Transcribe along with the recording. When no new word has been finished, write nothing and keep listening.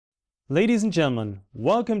Ladies and gentlemen,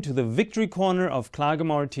 welcome to the Victory Corner of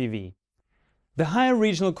Klagemauer TV. The Higher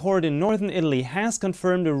Regional Court in Northern Italy has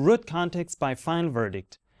confirmed a root context by final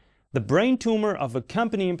verdict. The brain tumor of a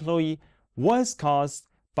company employee was caused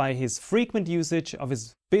by his frequent usage of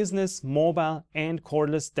his business, mobile and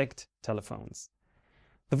cordless DECT telephones.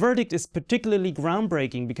 The verdict is particularly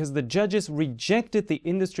groundbreaking because the judges rejected the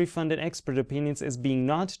industry-funded expert opinions as being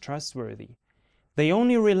not trustworthy. They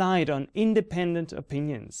only relied on independent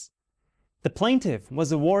opinions. The plaintiff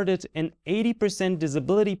was awarded an 80%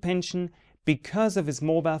 disability pension because of his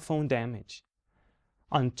mobile phone damage.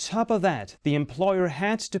 On top of that, the employer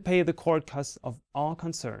had to pay the court costs of all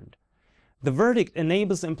concerned. The verdict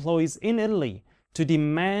enables employees in Italy to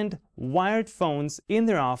demand wired phones in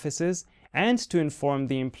their offices and to inform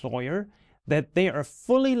the employer that they are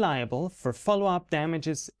fully liable for follow-up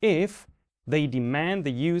damages if they demand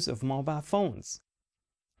the use of mobile phones.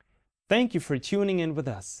 Thank you for tuning in with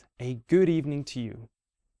us. A good evening to you.